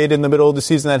make a trade in the middle of the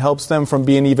season that helps them from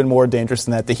being even more dangerous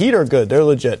than that. The Heat are good. They're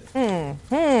legit.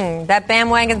 saying. That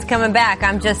bandwagon's coming back.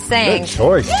 I'm just saying. Good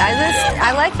choice.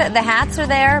 I like that the hats are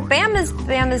there. Bam is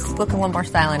looking a little more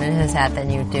styling in his hat than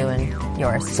you do in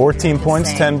yours. 14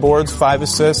 points, 10 boards, 5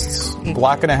 assists,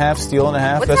 block and a half, steal and a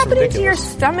half. What's That's happening ridiculous. to your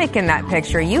stomach in that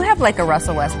picture? You have like a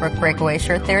Russell Westbrook breakaway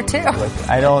shirt there too.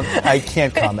 I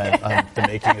can't comment on the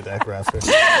making of that graphic.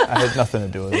 I had nothing to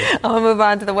do with it. I'll move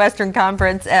on to the Western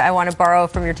Conference. I want to borrow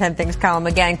from your 10 Things column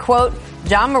again. Quote,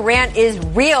 John Morant is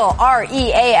real,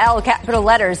 R-E-A-L, capital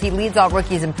letters. He leads all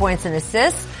rookies in points and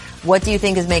assists. What do you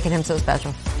think is making him so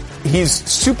special? He's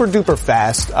super duper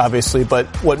fast, obviously, but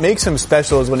what makes him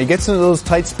special is when he gets into those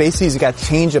tight spaces, he's got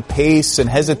change of pace and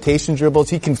hesitation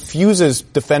dribbles. He confuses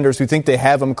defenders who think they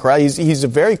have him. He's a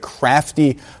very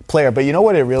crafty player. But you know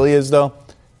what it really is, though?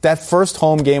 That first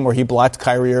home game where he blocked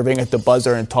Kyrie Irving at the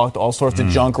buzzer and talked all sorts of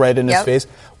junk right in his face.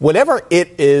 Whatever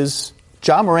it is,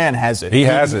 John Morant has it. He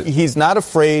has it. He's not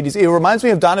afraid. It reminds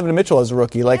me of Donovan Mitchell as a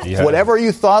rookie. Whatever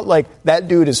you thought, that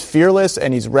dude is fearless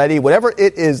and he's ready. Whatever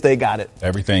it is, they got it.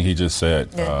 Everything he just said.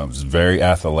 He's very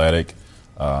athletic.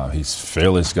 He's a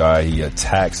fearless guy. He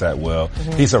attacks at will.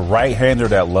 Mm-hmm. He's a right-hander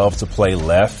that loves to play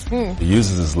left. He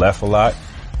uses his left a lot.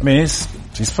 I mean,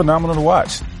 he's phenomenal to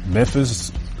watch.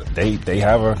 Memphis, they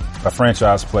have a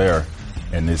franchise player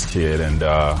in this kid,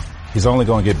 and he's only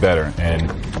going to get better, and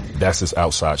that's his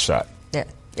outside shot.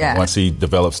 Yeah. Once he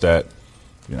develops that,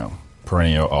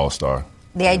 perennial all-star.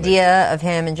 The idea of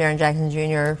him and Jaren Jackson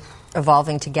Jr.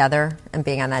 evolving together and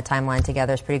being on that timeline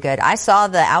together is pretty good. I saw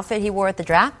the outfit he wore at the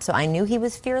draft, so I knew he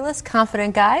was fearless,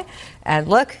 confident guy. And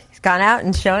look, he's gone out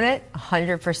and shown it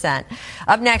 100%.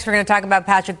 Up next, we're going to talk about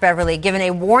Patrick Beverley, given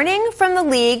a warning from the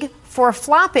league for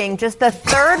flopping, just the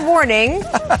third warning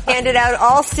handed out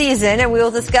all season, and we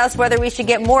will discuss whether we should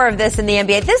get more of this in the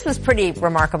NBA. This was pretty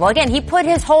remarkable. Again, he put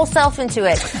his whole self into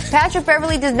it. Patrick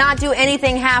Beverley does not do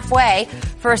anything halfway.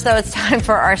 First, though, it's time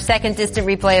for our second distant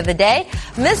replay of the day.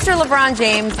 Mr. LeBron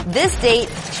James, this date,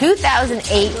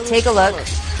 2008. Take a look.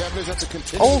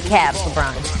 Old Cavs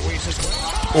LeBron.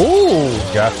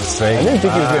 Ooh. Got to say, I didn't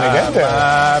think he was going to get there.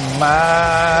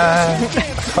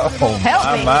 Help me.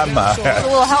 A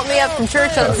little help me up from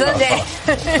church on Sunday.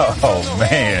 Oh,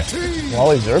 man.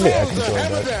 Wally Zerbiak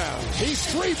enjoyed that.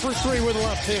 He's 3 for 3 with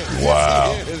left hand.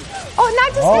 Wow. Oh,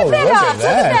 not just hit that off. Look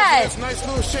at that. Nice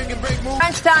little shake and bake move.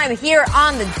 Crunch time here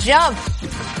on The Jump.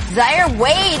 Zaire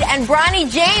Wade and Bronny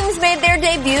James made their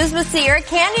debuts with Sierra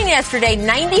Canyon yesterday.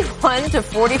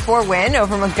 91-44 win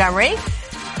over Montgomery.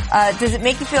 Does it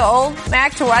make you feel old,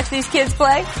 Mac, to watch these kids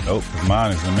play? Nope.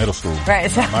 Mine is in middle school. Right.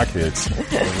 Not my kids.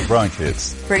 LeBron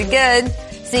kids. Pretty good.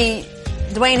 See,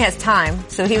 Dwayne has time,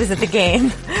 so he was at the game,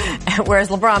 whereas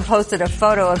LeBron posted a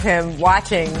photo of him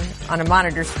watching on a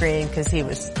monitor screen because he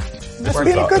was Just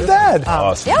being a good dad.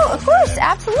 Awesome. Yeah, of course,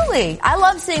 absolutely. I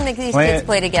love seeing these kids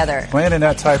play together. Playing in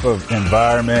that type of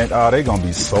environment, they're going to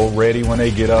be so ready when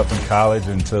they get up in college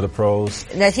and to the pros.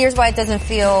 Now, here's why it doesn't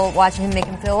feel, watching him make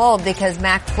him feel old, because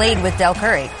Mac played with Del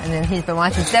Curry, and then he's been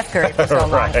watching Steph Curry for so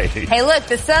long. Right. Hey, look,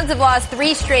 the Suns have lost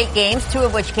 3 straight games, 2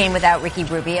 of which came without Ricky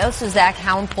Rubio. So, Zach,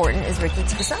 how important is Ricky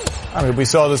to the Suns? I mean, we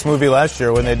saw this movie last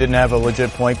year when they didn't have a legit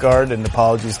point guard, and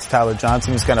apologies to Tyler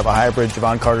Johnson. He's kind of a hybrid.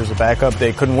 Javon Carter's a backup.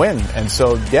 They couldn't win. And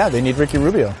so, yeah, they need Ricky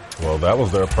Rubio. Well, that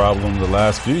was their problem the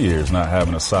last few years, not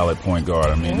having a solid point guard.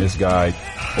 I mean, this guy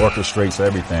orchestrates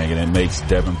everything, and it makes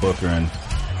Devin Booker and,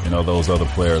 those other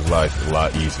players' life a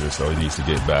lot easier, so he needs to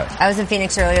get back. I was in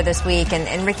Phoenix earlier this week,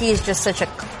 and Ricky is just such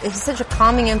a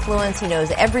calming influence. He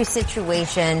knows every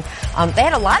situation. They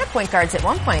had a lot of point guards at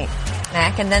one point,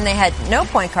 Mac, and then they had no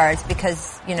point guards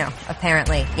because,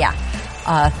 apparently, yeah.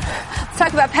 Let's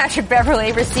talk about Patrick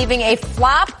Beverley receiving a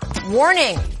flop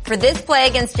warning for this play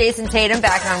against Jason Tatum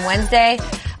back on Wednesday.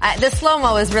 The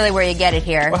slow-mo is really where you get it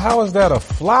here. Well, how is that a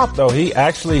flop, though? He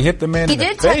actually hit the man in the face.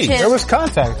 He did touch him. There was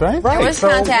contact, right? There was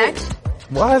contact.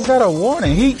 Why is that a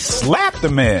warning? He slapped the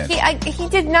man. He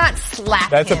did not slap him.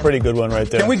 That's a pretty good one right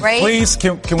there. Can we please,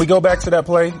 can we go back to that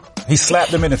play? He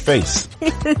slapped him in the face.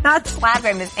 He did not slap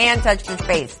him. His hand touched his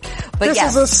face. But this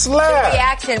yes, is a slap.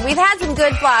 Reaction. We've had some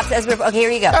good flops as okay,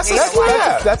 here you go. That's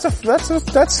a slap.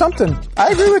 That's something. I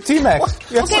agree with T-Mac.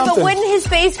 Okay, but wouldn't his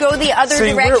face go the other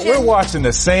direction? We're watching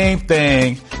the same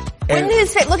thing. Wouldn't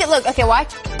his face, look, okay,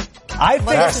 watch. I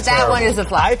think that one is a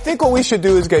flop. I think what we should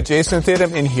do is get Jason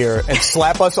Tatum in here and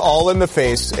slap us all in the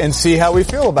face and see how we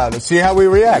feel about it. See how we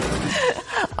react.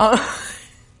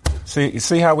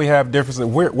 See how we have differences.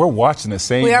 We're watching the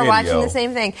same video. We are watching the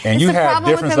same thing. And it's you the have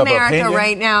problem difference with of America opinion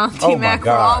right now, Oh T-Mac.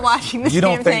 We're all watching the same thing. You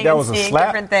don't think that was a slap?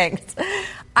 Different things.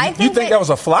 You think that was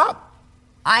a flop?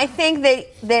 I think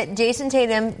that Jason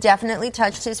Tatum definitely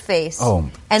touched his face. Oh,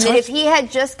 and that if he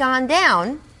had just gone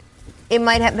down, it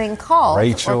might have been called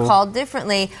Rachel, or called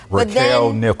differently. Raquel But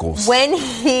then Nichols. when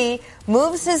he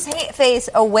moves his face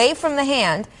away from the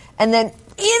hand and then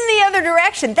in the other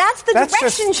direction, that's the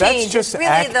direction change. That's just really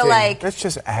acting. That's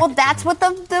just acting. Well, that's what the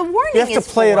warning is. You have to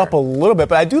play it up a little bit,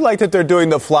 but I do like that they're doing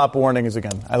the flop warnings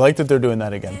again. I like that they're doing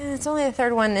that again. Yeah, it's only the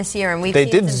third one this year, and they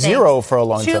did 0 for a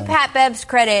long time. To Pat Bebb's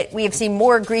credit, we have seen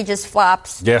more egregious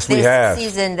flops this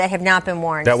season that have not been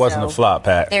warned. That wasn't a flop,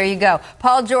 Pat. There you go.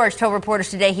 Paul George told reporters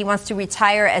today he wants to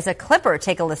retire as a Clipper.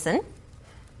 Take a listen.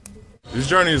 This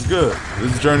journey is good.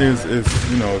 This journey is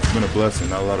it's been a blessing.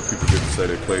 Not a lot of people get to say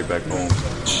they played back home.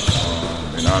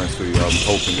 And honestly, I'm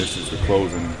hoping this is the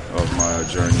closing of my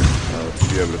journey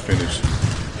to be able to finish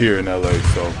here in LA.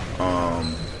 So,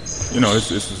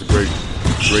 this is a great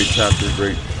chapter,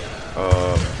 great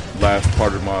last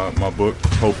part of my book,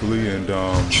 hopefully. And,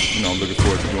 I'm looking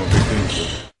forward to doing big things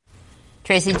here.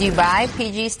 Tracy, do you buy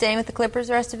PG staying with the Clippers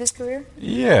the rest of his career?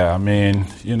 Yeah, I mean,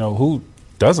 who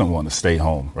doesn't want to stay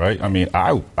home, right? I mean,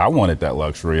 I wanted that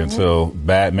luxury until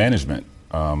bad management.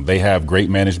 They have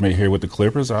great management here with the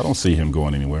Clippers. I don't see him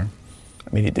going anywhere.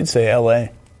 I mean, he did say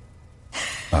L.A.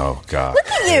 Oh, God. Look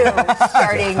at you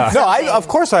starting. No, of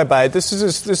course I buy it. This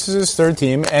is his third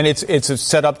team, and it's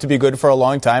set up to be good for a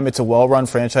long time. It's a well-run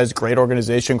franchise, great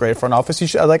organization, great front office. He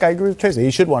should, I agree with Tracy.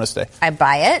 He should want to stay. I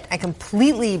buy it. I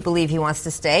completely believe he wants to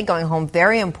stay. Going home,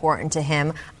 very important to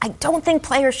him. I don't think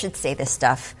players should say this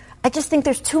stuff. I just think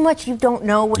there's too much you don't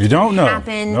know what's going to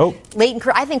happen. Nope. Late in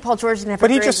career, I think Paul George is going to have But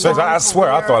he just says, I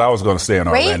swear, I thought I was going to stay in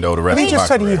Orlando the rest of my career. He just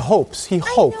said he hopes. He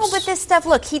hopes. I know, but this stuff,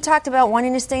 look, he talked about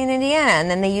wanting to stay in Indiana,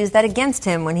 and then they used that against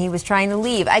him when he was trying to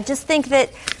leave. I just think that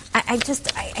I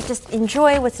just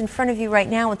enjoy what's in front of you right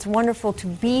now. It's wonderful to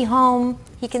be home,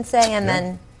 he can say, and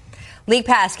then League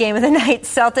Pass game of the night,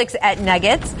 Celtics at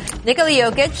Nuggets. Nikola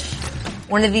Jokic,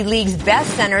 one of the league's best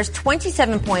centers,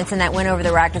 27 points in that win over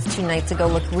the Rockets 2 nights ago,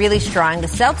 looked really strong. The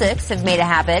Celtics have made a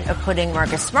habit of putting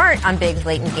Marcus Smart on big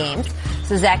late in games.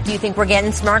 So, Zach, do you think we're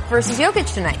getting Smart versus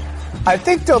Jokic tonight? I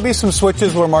think there'll be some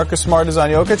switches where Marcus Smart is on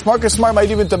Jokic. Marcus Smart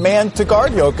might even demand to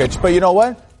guard Jokic. But you know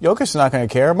what? Jokic is not going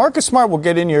to care. Marcus Smart will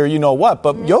get in your you-know-what.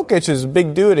 But Jokic is a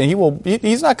big dude, and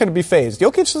he's not going to be phased.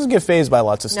 Jokic doesn't get phased by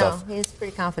lots of stuff. No, he's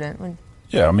pretty confident.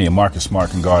 Yeah, I mean, Marcus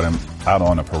Smart can guard him out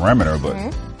on the perimeter, but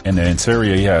in the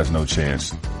interior, he has no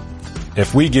chance.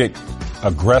 If we get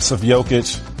aggressive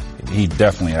Jokic, he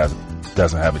definitely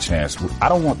doesn't have a chance. I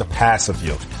don't want the passive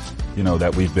Jokic,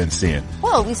 that we've been seeing.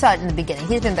 Well, we saw it in the beginning.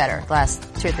 He's been better the last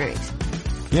 2 or 3 weeks.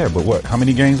 Yeah, but what? How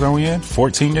many games are we in?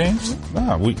 14 games?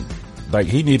 Nah,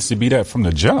 he needs to be that from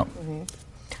the jump.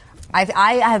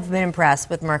 I have been impressed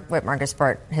with what Marcus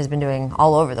Smart has been doing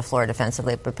all over the floor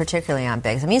defensively, but particularly on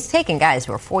bigs. I mean, he's taking guys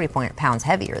who are 40 pounds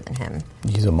heavier than him.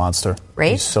 He's a monster.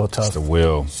 Right? He's so tough. It's the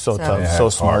will. So tough. So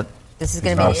smart. This is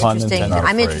going to be interesting.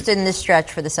 I'm interested in this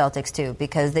stretch for the Celtics, too,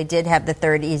 because they did have the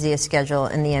third easiest schedule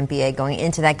in the NBA going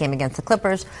into that game against the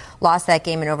Clippers. Lost that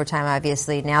game in overtime,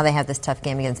 obviously. Now they have this tough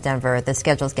game against Denver. The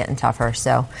schedule's getting tougher,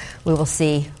 so we will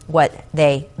see what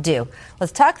they do.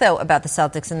 Let's talk, though, about the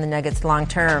Celtics and the Nuggets long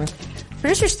term.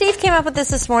 Producer Steve came up with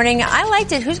this morning. I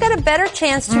liked it. Who's got a better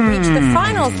chance to reach the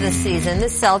finals this season, the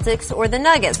Celtics or the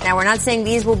Nuggets? Now, we're not saying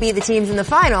these will be the teams in the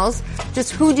finals.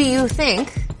 Just who do you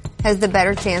think has the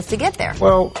better chance to get there?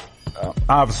 Well,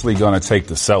 obviously going to take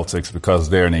the Celtics because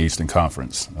they're in the Eastern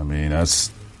Conference. I mean, that's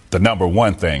the number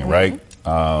one thing, right?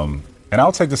 And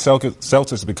I'll take the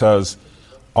Celtics because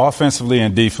offensively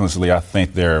and defensively, I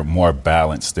think they're more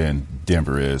balanced than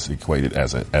Denver is equated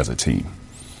as a team.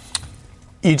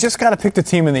 You just got to pick the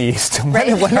team in the East. When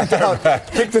in doubt,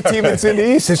 pick the team that's in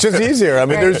the East. It's just easier. I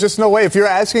mean, there's just no way. If you're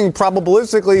asking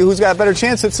probabilistically who's got a better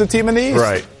chance, it's the team in the East.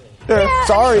 Right.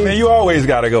 Sorry. I mean, you always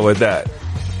got to go with that.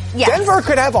 Yes. Denver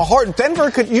could have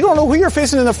you don't know who you're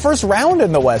facing in the first round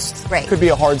in the West. Right. Could be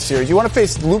a hard series. You want to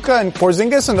face Luka and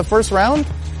Porzingis in the first round?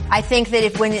 I think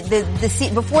that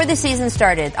before the season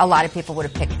started, a lot of people would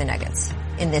have picked the Nuggets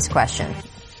in this question.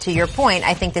 To your point,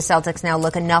 I think the Celtics now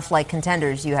look enough like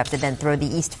contenders. You have to then throw the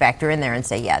East factor in there and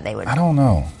say, yeah, they would. I don't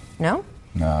know. No?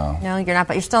 No. No, you're not.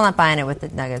 You're still not buying it with the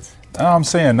Nuggets. I'm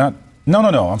saying not. No.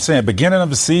 I'm saying beginning of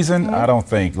the season, I don't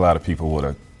think a lot of people would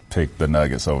have picked the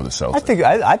Nuggets over the Celtics. I think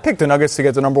I picked the Nuggets to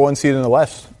get the number one seed in the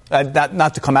West.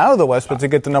 Not to come out of the West, but to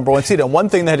get the number one seed. And one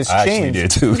thing that has changed. I actually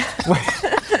did too.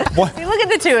 Look at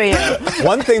the two of you.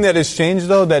 One thing that has changed,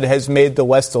 though, that has made the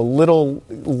West a little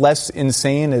less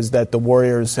insane is that the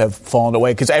Warriors have fallen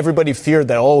away. Because everybody feared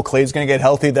that, Clay's going to get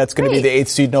healthy. That's going to be the 8th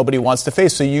seed nobody wants to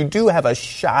face. So you do have a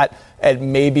shot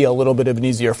and maybe a little bit of an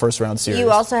easier first-round series.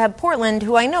 You also have Portland,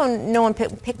 who I know no one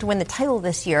picked to win the title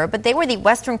this year, but they were the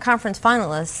Western Conference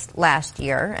finalists last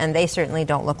year, and they certainly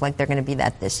don't look like they're going to be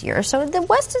that this year. So the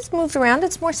West has moved around.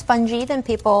 It's more spongy than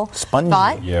people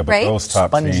thought. Yeah, but right? those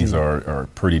top teams are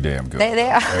pretty damn good. They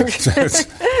are.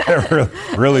 They're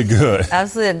really good.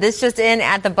 Absolutely. This just in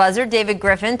at the buzzer. David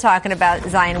Griffin talking about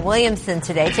Zion Williamson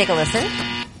today. Take a listen.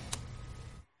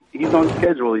 He's on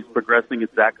schedule. He's progressing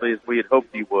exactly as we had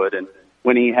hoped he would. And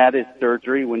when he had his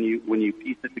surgery, when you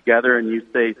piece it together and you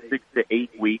say 6 to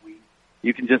 8 weeks,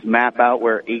 you can just map out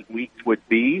where 8 weeks would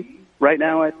be. Right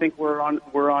now, I think we're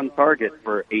on target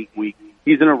for 8 weeks.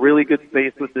 He's in a really good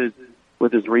space with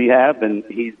his rehab, and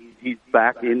he's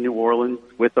back in New Orleans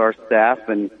with our staff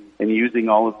and using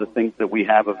all of the things that we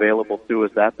have available to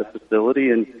us at the facility.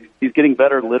 And he's getting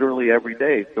better literally every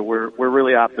day. So we're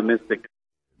really optimistic.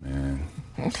 Man.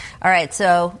 All right,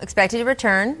 so expected to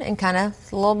return in kind of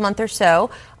a little month or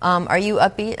so. Are you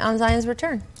upbeat on Zion's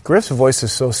return? Griff's voice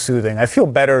is so soothing. I feel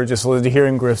better just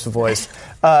hearing Griff's voice.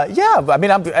 Yeah, I mean,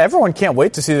 everyone can't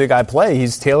wait to see the guy play.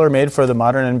 He's tailor-made for the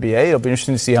modern NBA. It'll be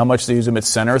interesting to see how much they use him at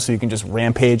center so you can just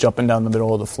rampage up and down the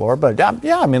middle of the floor. But,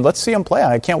 yeah, I mean, let's see him play.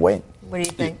 I can't wait. What do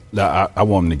you think? I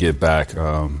want him to get back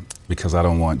because I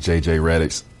don't want J.J.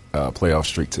 Redick's playoff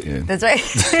streak to end. That's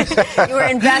right. You were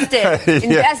invested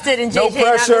in JJ no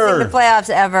not missing the playoffs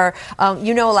ever.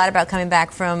 You know a lot about coming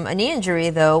back from a knee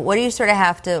injury, though. What do you sort of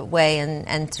have to weigh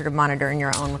and sort of monitor in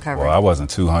your own recovery? Well, I wasn't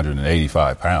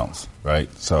 285 pounds, right?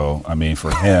 So, I mean,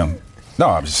 for him, no,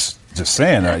 I'm just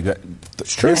saying that.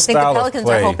 It's true. I think the Pelicans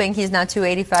are hoping he's not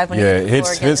 285 when he hits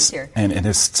the floor again this year. And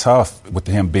it's tough with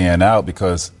him being out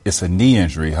because it's a knee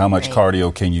injury. How much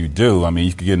cardio can you do? I mean,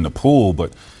 you could get in the pool,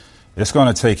 but it's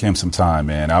going to take him some time,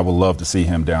 man. I would love to see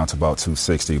him down to about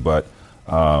 260, but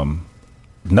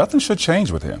nothing should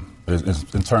change with him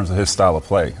in terms of his style of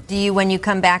play. Do you, when you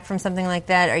come back from something like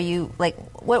that, are you like,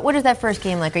 what is that first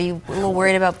game like? Are you a little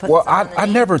worried about putting? Well, I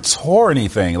never tore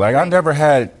anything. Like I never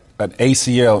had an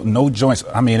ACL, no joints.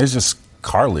 I mean, it's just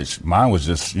cartilage. Mine was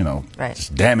just,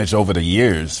 just damaged over the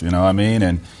years. You know what I mean?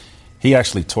 And he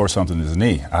actually tore something in his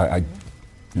knee.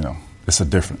 It's a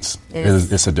difference.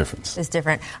 It's a difference. It's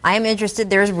different. I am interested.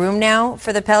 There's room now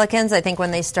for the Pelicans. I think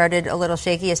when they started a little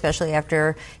shaky, especially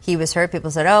after he was hurt, people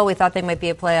said, we thought they might be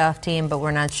a playoff team, but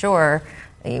we're not sure.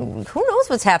 Who knows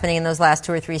what's happening in those last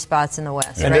 2 or 3 spots in the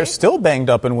West, And they're still banged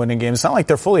up in winning games. It's not like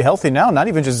they're fully healthy now, not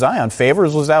even just Zion.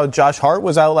 Favors was out. Josh Hart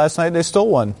was out last night. They still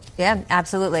won. Yeah,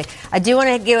 absolutely. I do want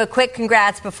to give a quick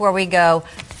congrats before we go.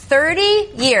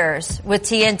 30 years with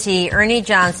TNT, Ernie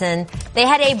Johnson. They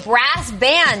had a brass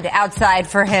band outside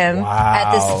for him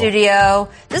at the studio.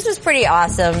 This was pretty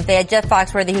awesome. They had Jeff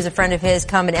Foxworthy, who's a friend of his,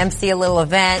 come and MC a little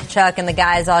event. Chuck and the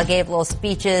guys all gave little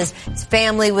speeches. His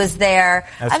family was there.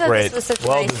 That's I thought great. This was such a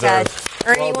nice touch.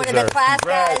 Ernie, one of the class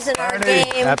guys in our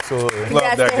game. Absolutely.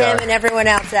 Congrats to him and everyone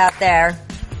else out there.